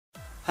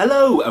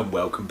Hello and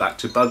welcome back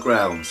to Bug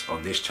Rounds.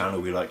 On this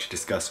channel we like to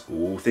discuss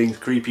all things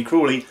creepy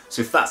crawly,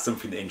 so if that's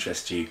something that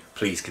interests you,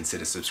 please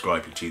consider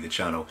subscribing to the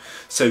channel.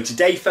 So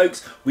today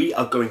folks, we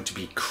are going to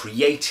be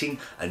creating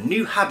a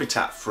new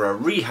habitat for a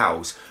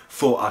rehouse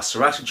for our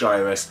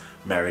Ceratogyrus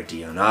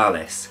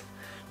Meridionalis.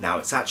 Now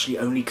it's actually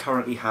only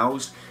currently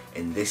housed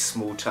in this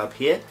small tub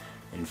here.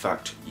 In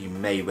fact, you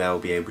may well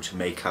be able to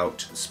make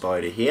out the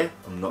spider here,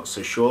 I'm not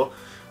so sure.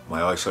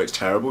 My eyesight's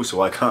terrible,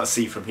 so I can't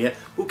see from here.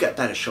 We'll get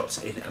better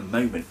shots in a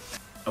moment.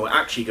 And we're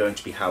actually going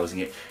to be housing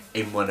it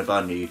in one of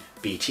our new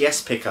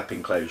BTS pickup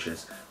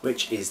enclosures,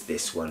 which is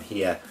this one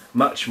here,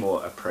 much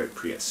more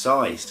appropriate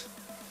sized.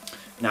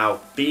 Now,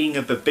 being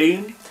a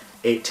baboon,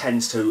 it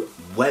tends to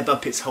web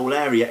up its whole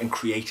area and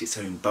create its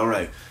own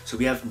burrow, so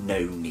we have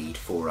no need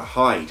for a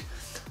hide.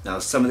 Now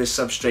some of this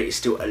substrate is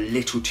still a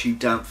little too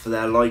damp for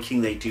their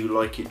liking, they do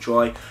like it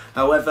dry.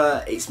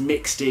 However, it's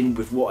mixed in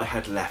with what I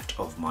had left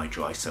of my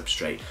dry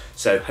substrate.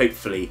 So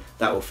hopefully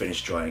that will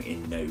finish drying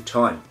in no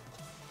time.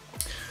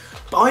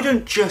 But I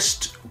don't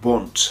just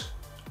want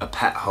a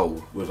pet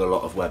hole with a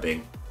lot of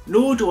webbing,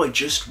 nor do I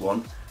just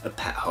want a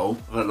pet hole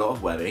with a lot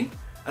of webbing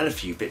and a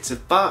few bits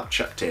of bark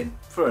chucked in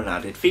for an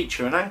added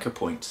feature and anchor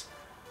points.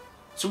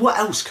 So what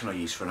else can I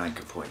use for an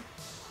anchor point?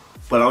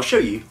 Well, I'll show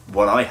you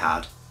what I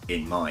had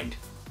in mind.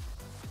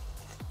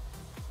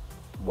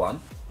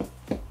 1,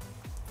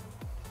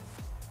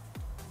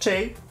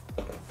 2,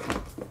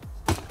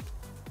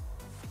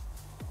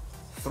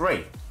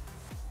 3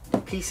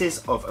 pieces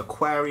of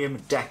aquarium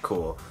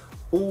decor,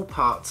 all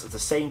parts of the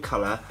same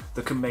colour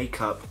that can make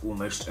up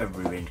almost a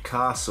ruined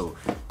castle.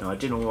 Now I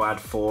didn't want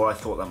to add 4, I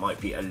thought that might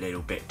be a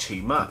little bit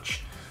too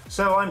much.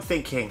 So I'm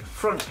thinking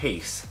front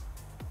piece,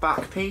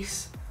 back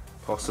piece,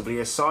 possibly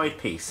a side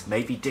piece,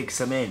 maybe dig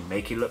some in,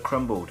 make it look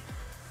crumbled.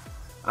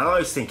 And I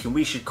was thinking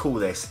we should call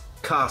this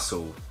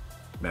Castle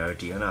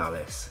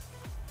Meridionalis.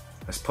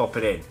 Let's pop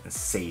it in and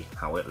see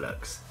how it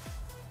looks.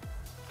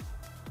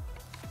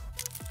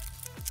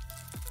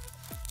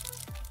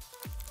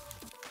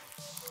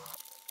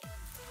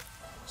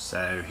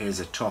 So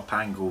here's a top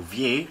angle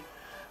view.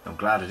 I'm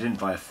glad I didn't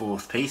buy a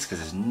 4th piece because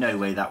there's no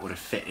way that would have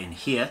fit in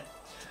here.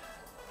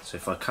 So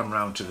if I come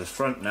round to the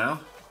front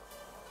now,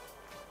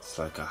 it's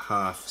like a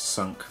half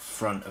sunk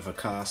front of a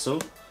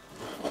castle.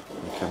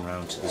 We come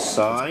round to the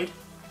side,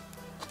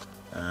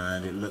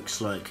 and it looks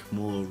like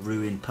more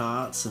ruined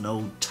parts, an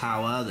old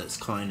tower that's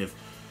kind of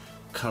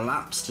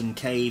collapsed and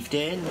caved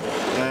in.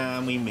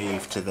 And we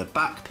move to the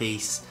back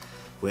piece,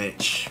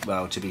 which,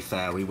 well, to be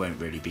fair, we won't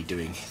really be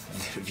doing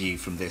the view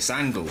from this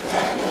angle,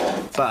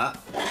 but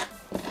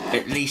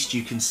at least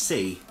you can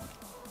see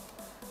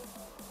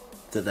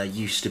that there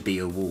used to be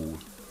a wall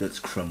that's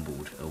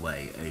crumbled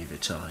away over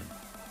time.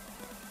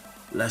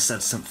 Let's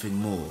add something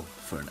more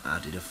for an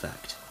added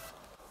effect.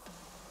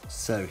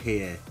 So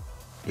here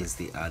is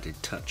the added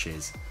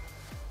touches.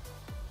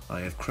 I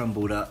have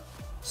crumbled up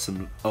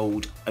some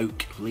old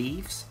oak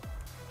leaves.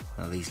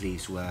 Now these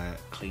leaves were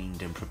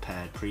cleaned and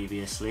prepared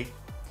previously,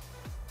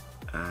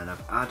 and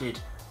I've added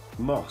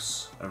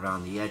moss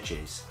around the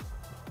edges.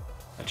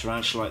 A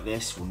tarantula like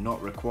this will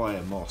not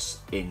require moss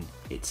in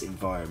its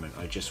environment.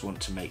 I just want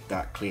to make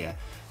that clear.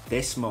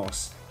 This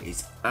moss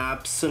is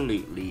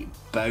absolutely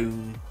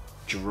bone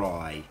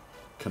dry.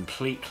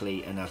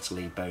 Completely and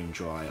utterly bone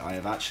dry. I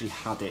have actually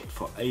had it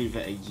for over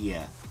a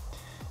year,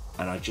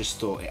 and I just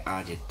thought it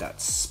added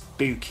that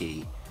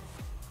spooky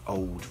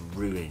old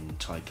ruin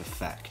type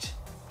effect.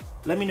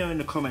 Let me know in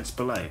the comments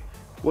below,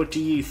 what do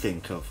you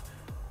think of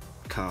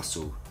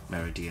Castle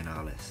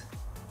Meridionalis?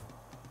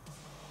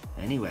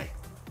 Anyway,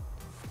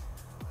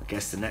 I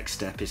guess the next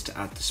step is to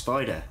add the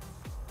spider.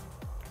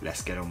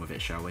 Let's get on with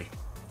it, shall we?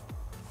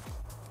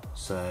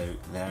 So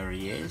there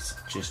he is,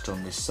 just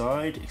on this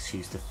side.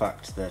 Excuse the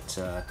fact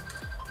that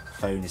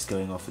phone is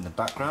going off in the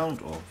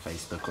background, or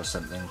Facebook or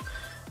something.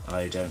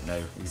 I don't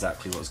know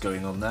exactly what's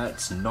going on there,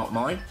 it's not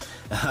mine.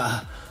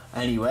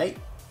 Anyway,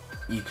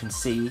 you can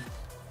see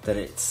that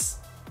it's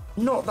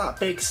not that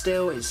big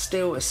still, it's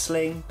still a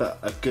sling, but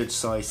a good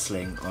sized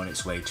sling on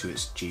its way to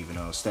its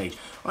juvenile stage.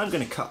 I'm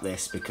going to cut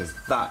this because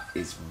that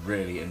is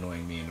really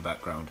annoying me in the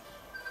background.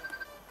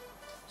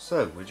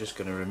 So we're just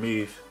going to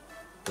remove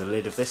the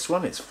lid of this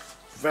one. It's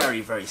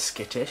very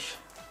skittish.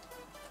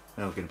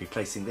 Now we're going to be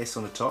placing this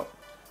on the top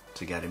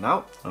to get him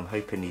out. I'm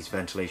hoping these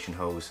ventilation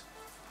holes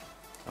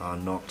are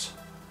not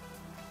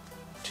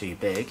too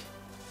big.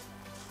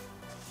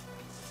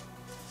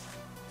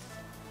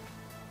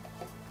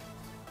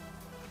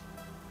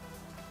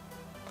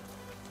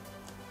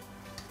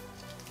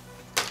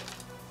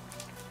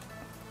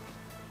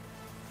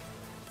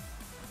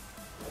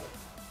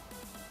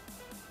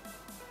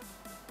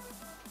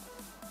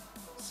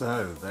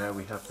 So there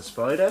we have the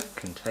spider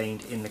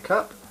contained in the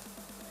cup.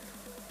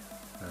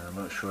 I'm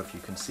not sure if you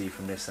can see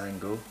from this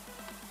angle,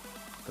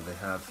 but they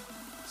have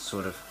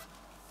sort of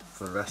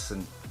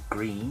fluorescent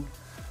green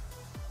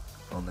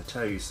on the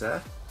toes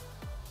there.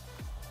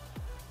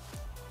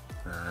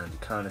 And you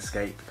can't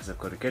escape because I've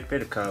got a good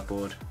bit of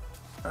cardboard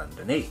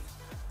underneath.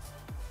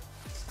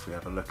 If we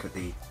have a look at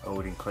the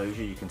old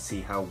enclosure, you can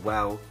see how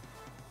well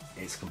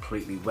it's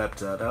completely webbed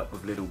that up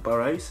with little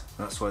burrows.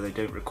 That's why they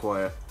don't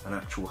require an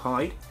actual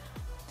hide.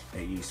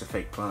 They use a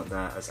fake plant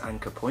there as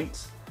anchor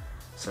points.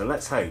 So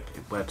let's hope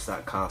it webs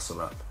that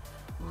castle up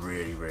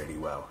really, really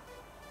well.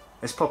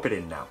 Let's pop it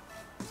in now.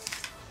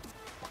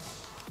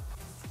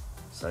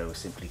 So we're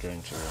simply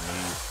going to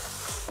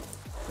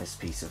remove this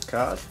piece of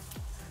card.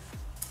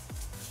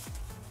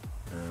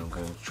 And I'm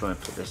going to try and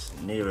put this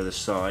nearer the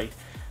side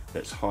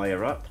that's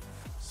higher up,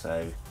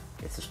 so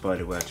if the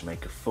spider were to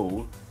make a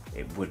fall,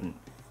 it wouldn't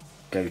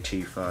go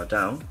too far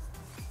down.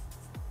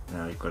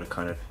 Now you've got to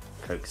kind of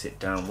coax it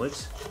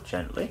downwards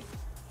gently.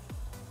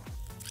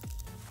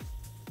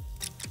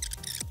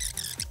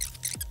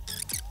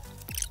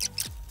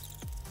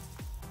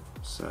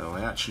 So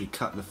I actually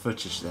cut the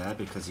footage there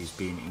because he's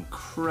been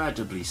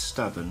incredibly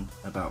stubborn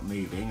about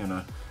moving, and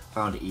I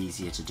found it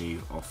easier to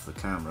do off the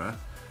camera.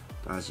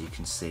 But as you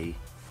can see,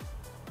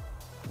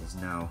 he's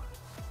now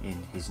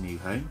in his new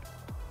home.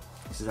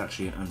 This is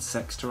actually an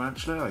unsexed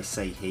tarantula. I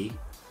say he,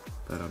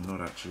 but I'm not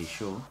actually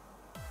sure.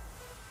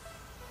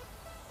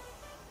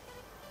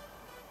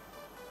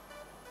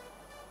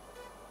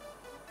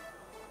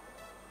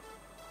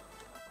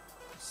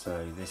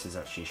 So this is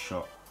actually a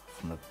shot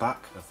from the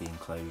back of the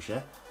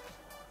enclosure.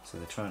 So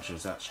the tarantula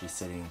is actually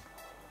sitting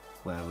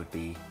where would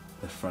be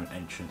the front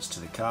entrance to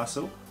the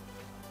castle,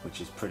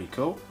 which is pretty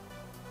cool.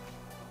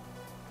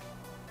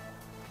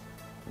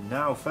 And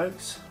now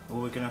folks, all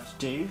we're going to have to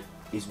do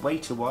is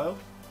wait a while,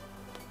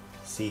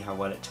 see how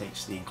well it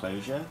takes to the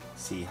enclosure,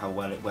 see how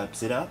well it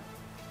webs it up,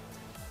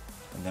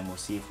 and then we'll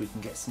see if we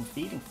can get some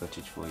feeding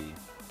footage for you.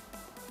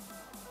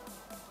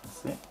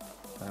 That's it,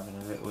 having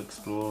a little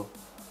explore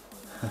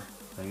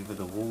over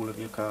the wall of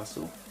your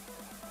castle.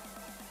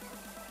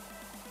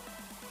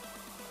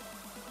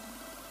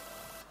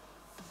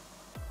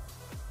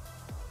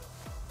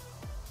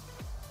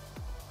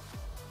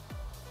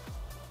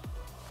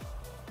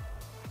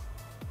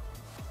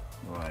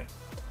 Right,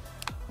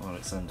 while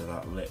it's under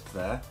that lip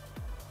there,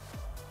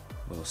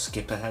 we'll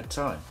skip ahead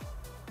time.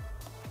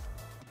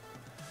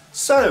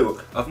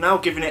 So, I've now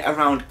given it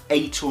around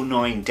 8 or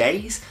 9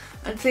 days,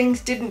 and things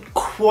didn't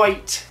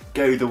quite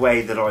go the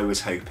way that I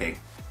was hoping.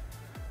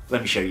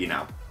 Let me show you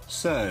now.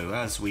 So,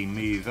 as we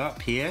move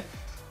up here,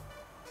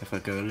 if I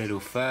go a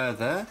little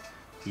further,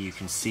 you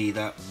can see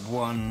that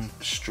one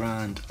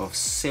strand of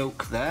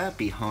silk there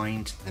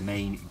behind the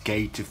main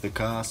gate of the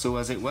castle,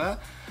 as it were,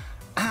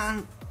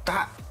 and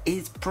that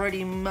is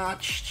pretty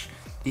much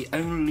the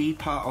only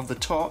part of the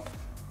top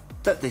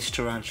that this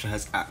tarantula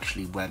has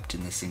actually webbed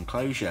in this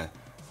enclosure.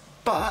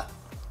 But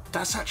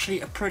that's actually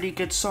a pretty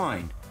good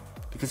sign,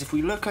 because if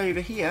we look over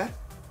here,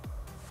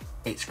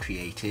 it's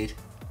created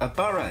a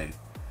burrow.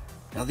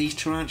 Now these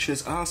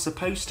tarantulas are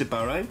supposed to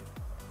burrow,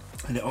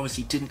 and it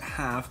obviously didn't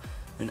have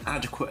an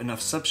adequate enough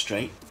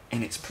substrate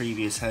in its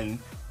previous home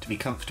to be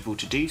comfortable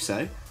to do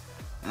so,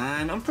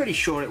 and I'm pretty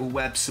sure it will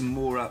web some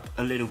more up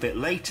a little bit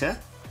later.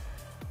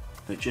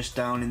 But just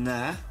down in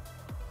there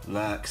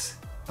lurks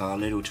our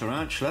little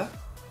tarantula.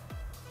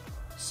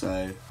 So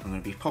I'm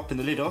going to be popping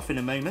the lid off in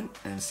a moment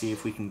and see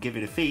if we can give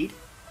it a feed.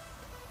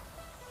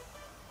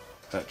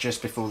 But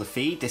just before the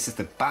feed, this is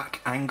the back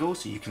angle,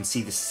 so you can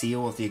see the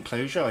seal of the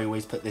enclosure. I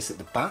always put this at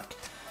the back.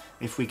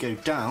 If we go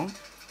down,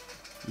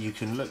 you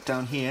can look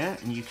down here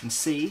and you can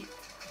see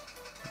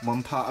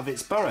one part of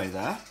its burrow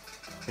there.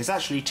 There's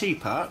actually two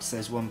parts.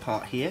 There's one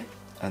part here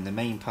and the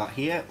main part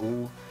here,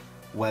 all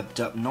webbed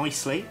up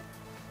nicely.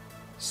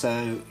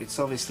 So it's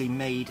obviously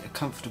made a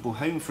comfortable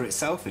home for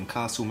itself in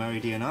Castle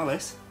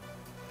Meridionalis.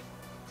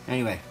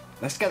 Anyway,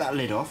 let's get that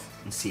lid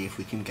off and see if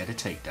we can get a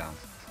takedown.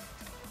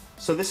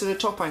 So this is a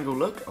top angle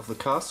look of the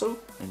castle,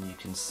 and you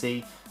can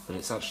see that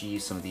it's actually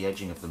used some of the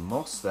edging of the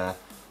moss there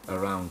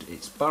around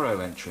its burrow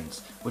entrance,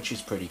 which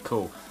is pretty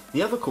cool.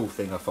 The other cool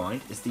thing I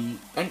find is the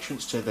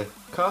entrance to the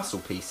castle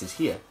piece is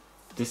here.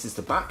 This is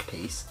the back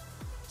piece,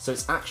 so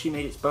it's actually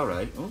made its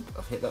burrow, oh,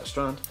 I've hit that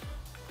strand,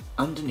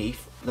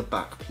 underneath the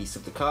back piece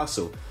of the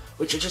castle,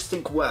 which I just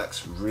think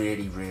works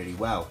really, really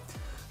well.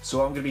 So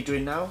what I'm going to be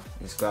doing now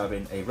is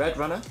grabbing a red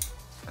runner,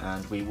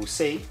 and we will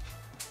see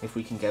if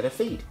we can get a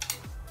feed.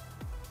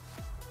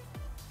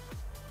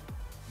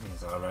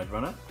 Here's our red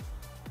runner.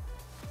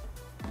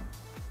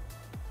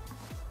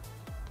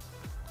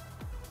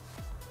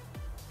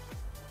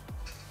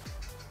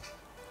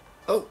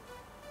 Oh,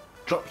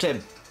 dropped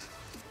him.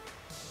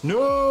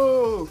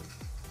 No!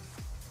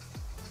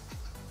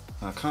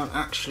 I can't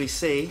actually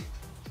see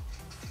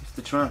if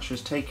the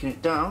tarantula's taken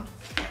it down.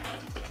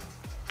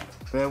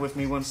 Bear with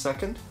me 1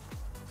 second.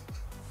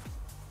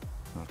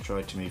 I've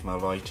tried to move my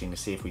lighting to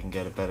see if we can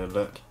get a better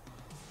look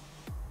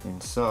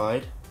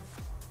inside.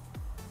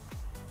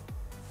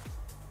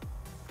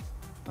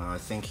 I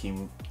think he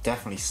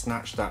definitely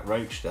snatched that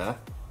roach there.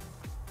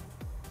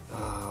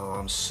 Oh,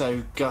 I'm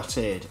so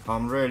gutted.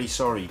 I'm really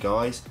sorry,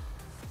 guys.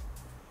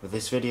 But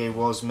this video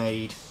was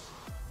made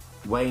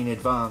way in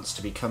advance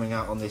to be coming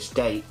out on this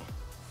date.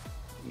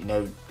 You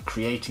know,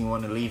 creating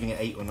one and leaving it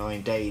 8 or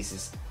 9 days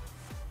is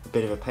a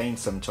bit of a pain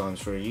sometimes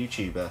for a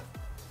YouTuber.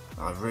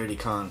 I really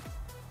can't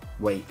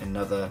wait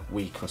another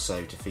week or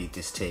so to feed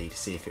this tea to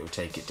see if it will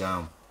take it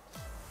down.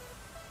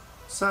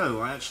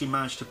 So I actually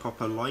managed to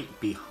pop a light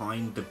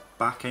behind the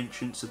back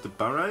entrance of the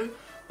burrow,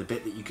 the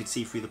bit that you could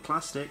see through the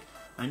plastic,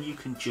 and you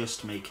can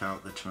just make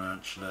out the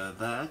tarantula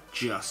there,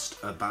 just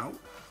about,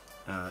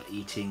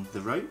 eating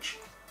the roach.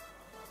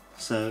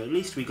 So at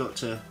least we got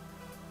to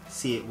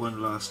see it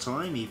one last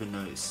time, even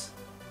though it's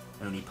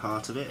only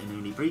part of it and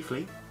only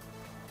briefly.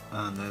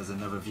 And there's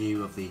another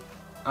view of the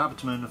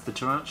abdomen of the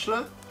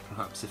tarantula.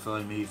 Perhaps if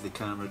I move the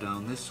camera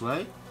down this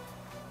way,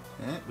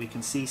 yeah, we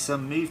can see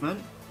some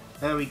movement.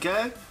 There we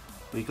go.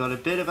 We got a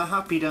bit of a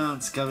happy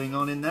dance going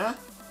on in there.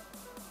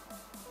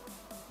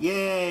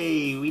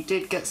 Yay! We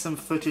did get some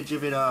footage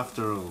of it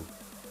after all.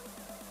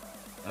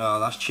 Oh,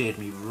 that's cheered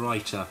me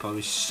right up. I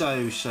was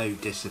so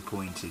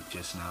disappointed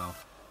just now.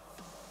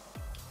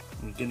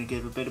 We're going to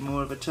give a bit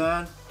more of a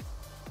turn.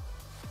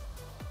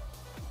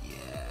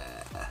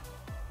 Yeah.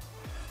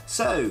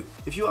 So,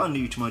 if you are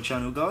new to my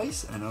channel,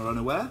 guys, and are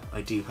unaware,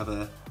 I do have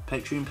a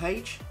Patreon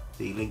page.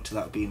 The link to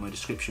that will be in my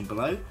description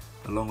below,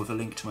 along with a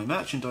link to my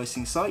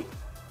merchandising site,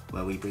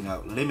 where we bring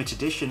out limited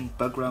edition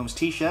Bug Realms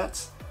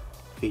t-shirts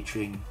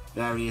featuring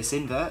various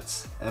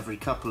inverts every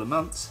couple of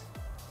months.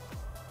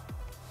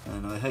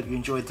 And I hope you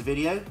enjoyed the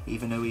video,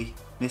 even though we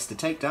missed the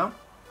takedown.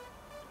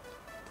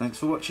 Thanks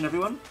for watching,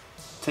 everyone.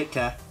 Take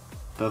care.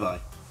 Bye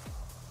bye.